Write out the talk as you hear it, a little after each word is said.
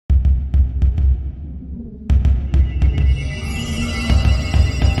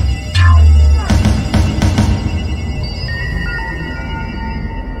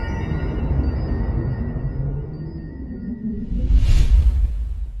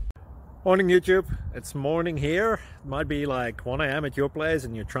Morning YouTube, it's morning here. It might be like 1 a.m. at your place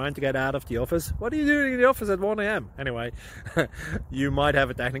and you're trying to get out of the office. What are you doing in the office at 1 a.m.? Anyway, you might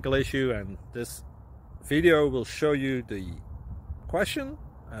have a technical issue and this video will show you the question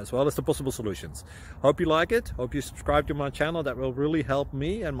as well as the possible solutions. Hope you like it, hope you subscribe to my channel. That will really help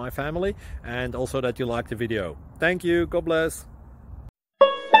me and my family, and also that you like the video. Thank you, God bless.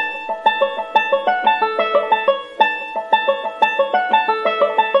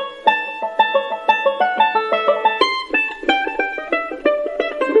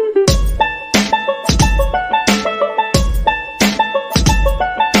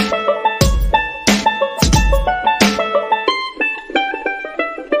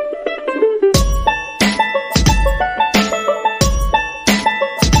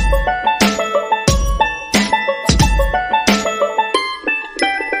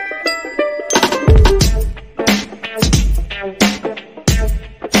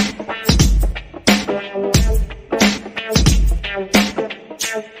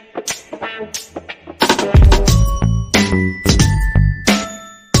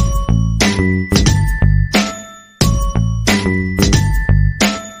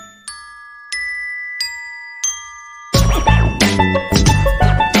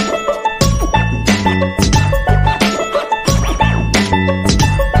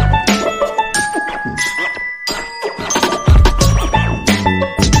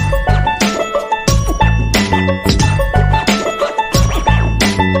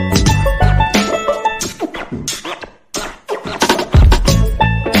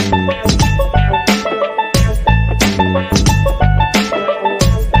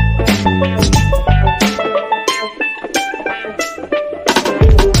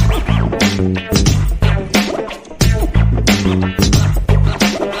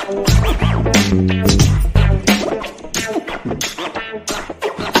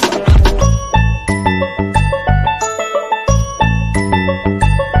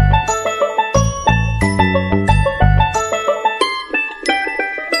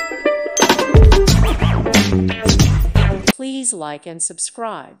 Please like and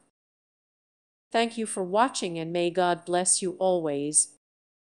subscribe. Thank you for watching, and may God bless you always.